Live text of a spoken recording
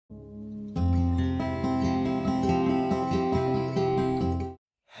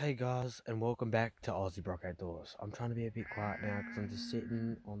G'day guys, and welcome back to Aussie Brock Outdoors. I'm trying to be a bit quiet now because I'm just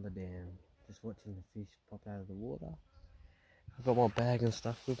sitting on the dam, just watching the fish pop out of the water. I've got my bag and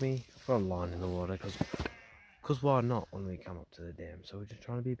stuff with me. I've got a line in the water because why not when we come up to the dam. So we're just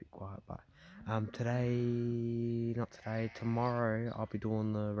trying to be a bit quiet. But tomorrow I'll be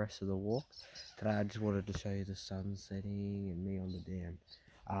doing the rest of the walk. Today I just wanted to show you the sun setting and me on the dam.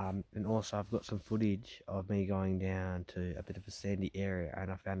 And also I've got some footage of me going down to a bit of a sandy area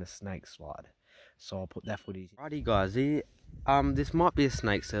and I found a snake slide, so I'll put that footage. Righty guys, here, this might be a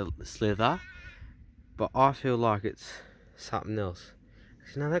snake slither, but I feel like it's something else.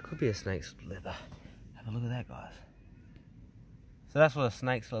 Actually, no, that could be a snake slither. Have a look at that, guys. So that's what a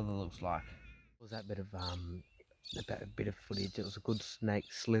snake slither looks like. Was that bit of footage? It was a good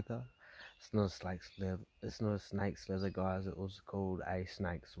snake slither. It's not a snake slither. It's not a snake slither, guys. It was called a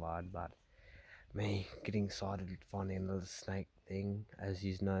snake slide. But me getting excited finding another snake thing. As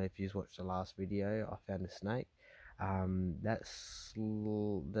you know, if you've watched the last video, I found a snake. That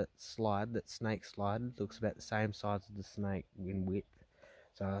snake slide looks about the same size as the snake in width.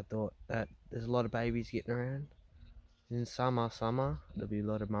 So I thought that there's a lot of babies getting around. In summer, there'll be a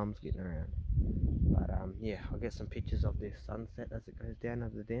lot of mums getting around. But yeah, I'll get some pictures of this sunset as it goes down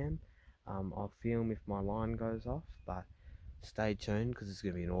over the dam. I'll film if my line goes off, but stay tuned because it's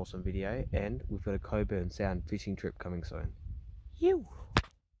going to be an awesome video, and we've got a Coburn Sound fishing trip coming soon. You.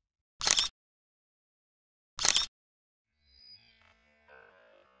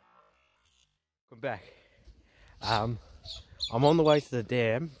 Welcome back. I'm on the way to the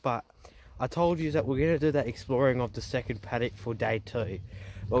dam, but I told you that we're going to do that exploring of the second paddock for day 2.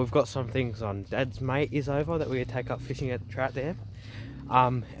 But we've got some things on. Dad's mate is over that we're going to take up fishing at the trout dam.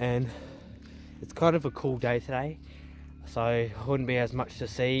 And it's kind of a cool day today, so wouldn't be as much to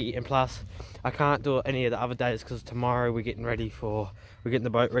see, and plus I can't do it any of the other days because tomorrow we're getting the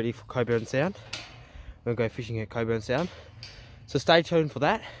boat ready for Coburn Sound. We're going to go fishing at Coburn Sound, so stay tuned for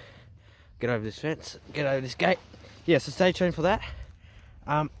that. Get over this fence, get over this gate. Yeah, so stay tuned for that.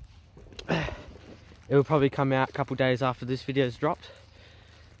 It will probably come out a couple days after this video's dropped,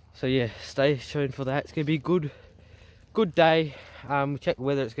 so yeah, stay tuned for that. It's going to be a good day. We check the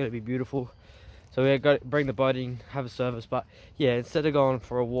weather, it's going to be beautiful, so we're going to bring the boat in, have a service. But yeah, instead of going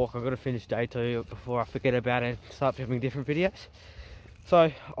for a walk, I've got to finish day 2 before I forget about it and start filming different videos.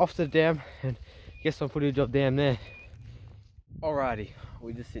 So off to the dam and get some footage of dam there. Alrighty,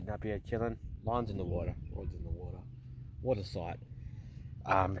 we're just sitting up here chilling. Line's in the water, what a sight.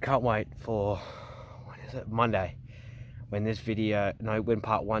 Can't wait for, when is it, Monday, when when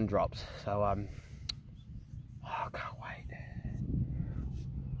part 1 drops. So I can't wait.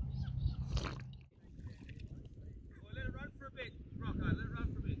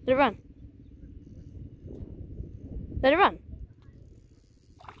 Let it run. Let it run.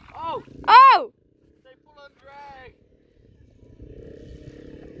 Oh! Oh! They pull on drag.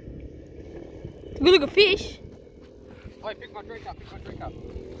 Good looking fish. Wait, pick my drink up.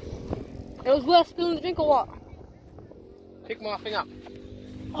 It was worth spilling the drink or what? Pick my thing up.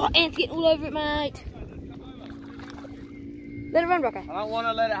 Oh, ants getting all over it, mate. Let it run, Rocco. I don't want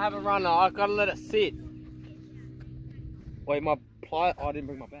to let it have a run. I've got to let it sit. Wait, my ply. Oh, I didn't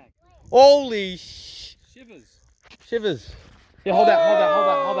bring my bag. Holy shivers. Yeah, hold that.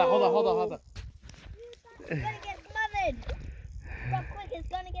 It's gonna get smothered. Stop quick, it's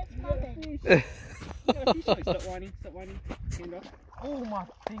gonna get smothered. Stop whining. Hand off. Oh, my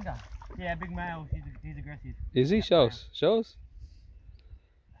finger. Yeah, big male. He's aggressive. Is he? Show us.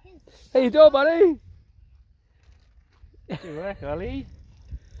 How you doing, buddy? Good work, Ollie.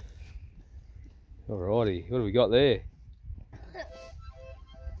 Alrighty, what have we got there?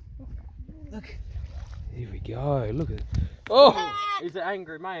 Look. Here we go. Look at it. Oh! He's an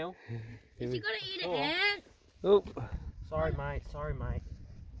angry male. Is he gonna eat an ant? Oh. Sorry, mate.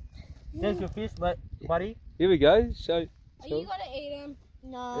 There's your fish, buddy. Here we go. Show. Are you gonna eat him?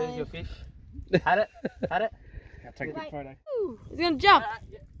 No. There's your fish. Had it. I'll take a Right. photo. Ooh, he's gonna jump.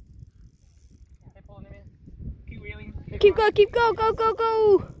 Yeah. Keep pulling him in. Keep wheeling. Keep go.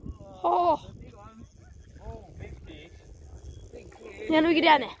 Oh. Big one. Oh, big fish. Big fish. How do we get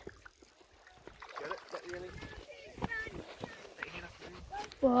down there? Get it? Get wheeling.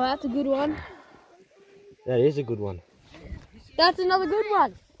 Oh, that's a good one. That is a good one. That's another good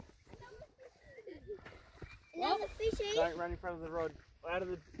one. Another fishy. Don't run in front of the road. Out of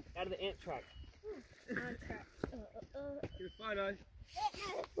the ant track. Get a photo.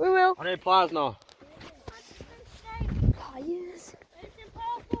 We will. I need pliers now. Oh, yes. It's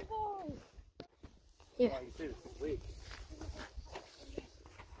impossible. Here. Oh, you see it's weak.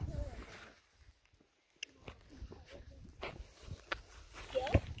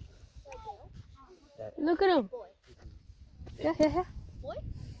 Look at him. Yeah, yeah, yeah.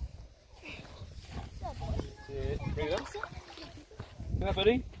 Bring it up. Come on,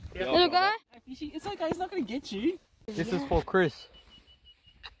 buddy. Little guy. It's okay, he's not going to get you. This is for Chris.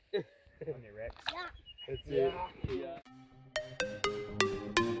 That's it.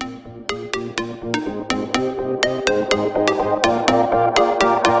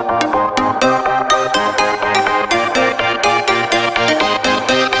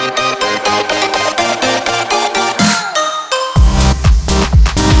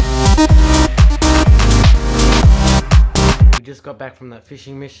 We just got back from that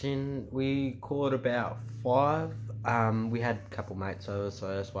fishing mission. We caught about 5. We had a couple mates over,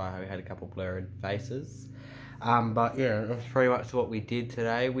 so that's why we had a couple blurred faces. But yeah, that's pretty much what we did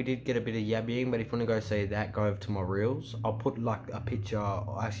today. We did get a bit of yabbying, but if you want to go see that, go over to my reels. I'll put like a picture,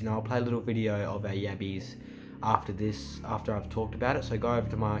 actually no, I'll play a little video of our yabbies after this, after I've talked about it. So go over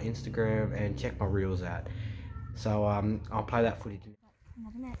to my Instagram and check my reels out. So I'll play that footage.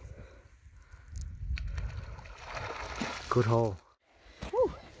 Good haul.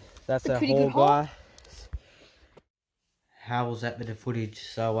 Whew. That's a our pretty haul, good haul. guys. How was that bit of footage?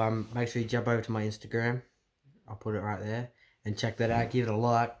 So make sure you jump over to my Instagram. I'll put it right there and check that out. Give it a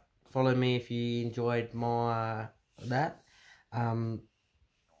like. Follow me if you enjoyed my that.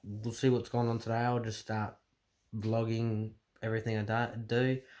 We'll see what's going on today. I'll just start vlogging everything I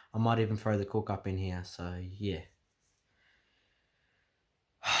do. I might even throw the cook up in here. So yeah.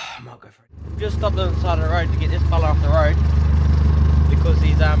 I might go for it. Just stopped on the side of the road to get this fella off the road because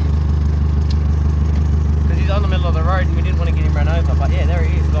he's on the middle of the road and we didn't want to get him run over. But yeah, there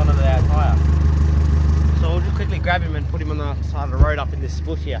he is, gone under our tyre. So we'll just quickly grab him and put him on the side of the road up in this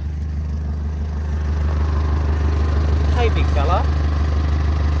bush here. Hey, big fella.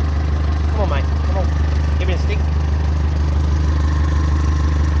 Come on, mate. Come on. Give me a stick.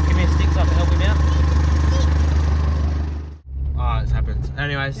 Give me a stick so I can help him out. Oh, this happens.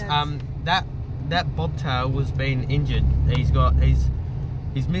 Anyways, yes. That bobtail was being injured.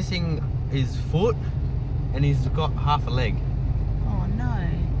 He's missing his foot and he's got half a leg. Oh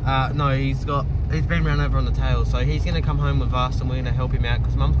no. No, he's been run over on the tail, so he's gonna come home with us and we're gonna help him out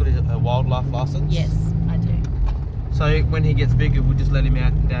because Mum's got a wildlife license. Yes, I do. So when he gets bigger, we'll just let him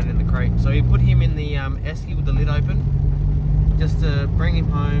out down in the creek. So we put him in the esky with the lid open, just to bring him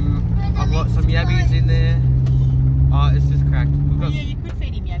home. I've got some yabbies in there. Oh, it's just cracked. Yeah, you could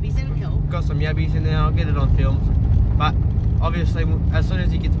feed him yabbies, that'll kill. Got some yabbies in there. I'll get it on film. But obviously, as soon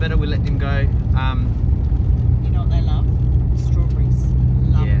as he gets better, we let him go. You know what they love? Strawberries.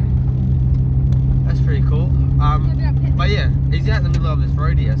 Love Yeah. That's pretty cool. But yeah, he's out in the middle of this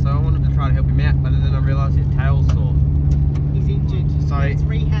road here, so I wanted to try to help him out, but then I realised his tail's sore. He's injured. So let's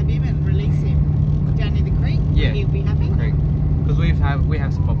rehab him and release him down near the creek. Yeah, He'll be happy. Because we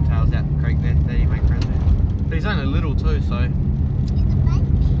have some bobtails out the creek there that he make friends with. But he's only little too, so.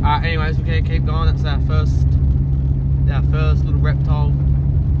 Anyways, we're gonna keep going. That's our first little reptile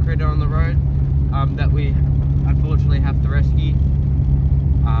critter on the road that we unfortunately have to rescue.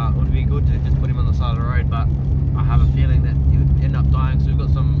 It would be good to just put him on the side of the road, but I have a feeling that he would end up dying. So we've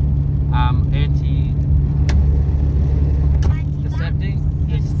got some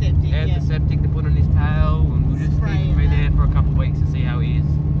antiseptic to put on his tail, and we'll just keep him in there for a couple of weeks to see how he is,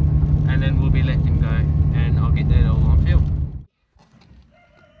 and then we'll be letting him go, and I'll get that all on film.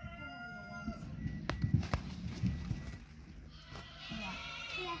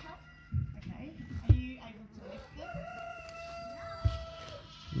 Okay. Are you able to lift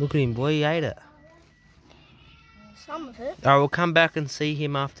it? Look at him, boy, he ate it. Some of it. Alright, we'll come back and see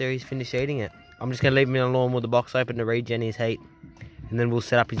him after he's finished eating it. I'm just going to leave him in the lawn with the box open to regen his heat. And then we'll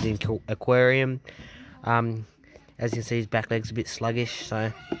set up his aquarium. As you can see, his back leg's a bit sluggish,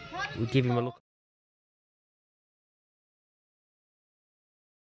 so we'll give him a look.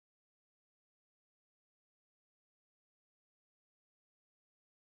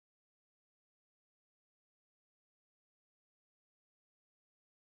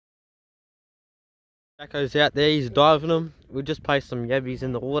 Jacko's out there, he's diving them. We just placed some yabbies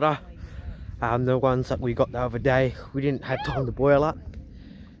in the water. The ones that we got the other day, we didn't have time to boil up.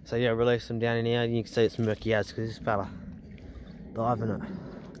 So yeah, release them down in here, and you can see it's murky as because this fella diving it.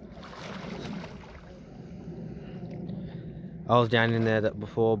 I was down in there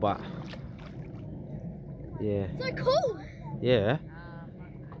before, but yeah. So cool. Yeah.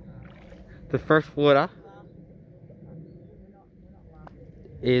 The fresh water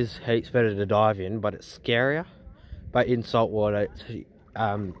is heaps better to dive in, but it's scarier. But in salt water, it's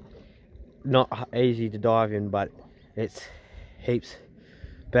not easy to dive in, but it's heaps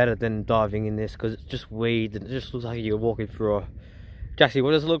better than diving in this because it's just weeds and it just looks like you're walking through a... Jaxie,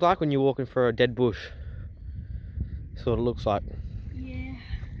 what does it look like when you're walking through a dead bush? That's what it looks like. Yeah.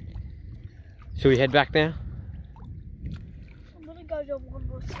 Should we head back now? I'm gonna go to one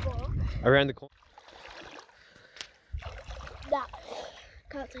more spot. Around the corner? That.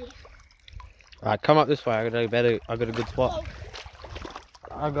 Can't see. Alright, come up this way. I got a good spot.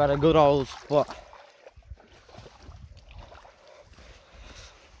 I got a good old spot.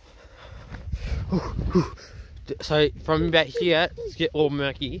 So from about here, it's get all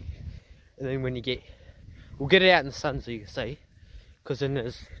murky, and then when you get, we'll get it out in the sun so you can see, because then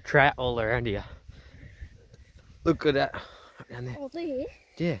there's trout all around here. Look at that down there. Oh, there.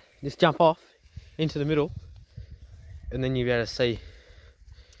 Yeah, just jump off into the middle, and then you'll be able to see.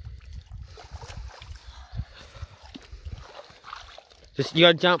 Just you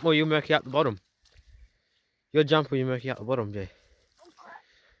gotta jump or you'll murky out the bottom. You gotta jump or you'll murky out the bottom, Jay.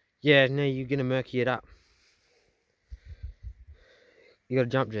 Yeah, no, you're gonna murky it up. You gotta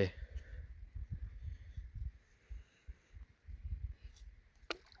jump, Jay.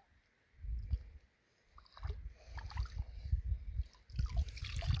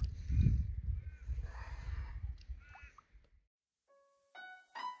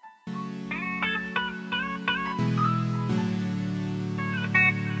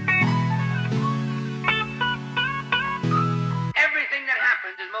 Everything that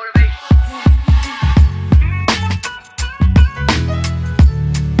happens is motivation.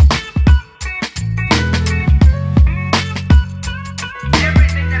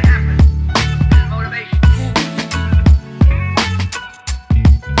 Everything that happens is motivation.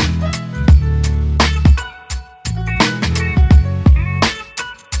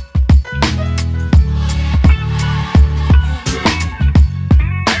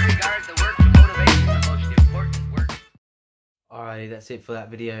 I regard the work of motivation the most important work. Alrighty, that's it for that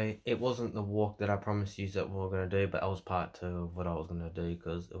video. It wasn't the walk that I promised you that we were going to do, but that was part 2 of what I was going to do,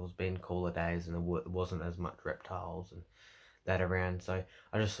 because it was been cooler days and there wasn't as much reptiles and that around. So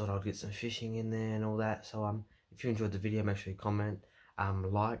I just thought I'd get some fishing in there and all that. So if you enjoyed the video, make sure you comment,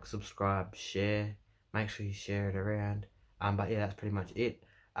 like, subscribe, share. Make sure you share it around. But yeah, that's pretty much it.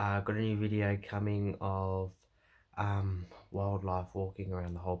 Got a new video coming of wildlife walking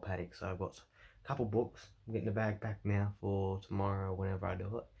around the whole paddock. So I've got a couple books. I'm getting the bag back now for tomorrow or whenever I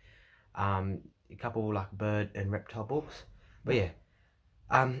do it. A couple like bird and reptile books. But yeah,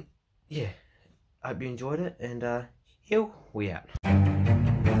 yeah. I hope you enjoyed it, and we out.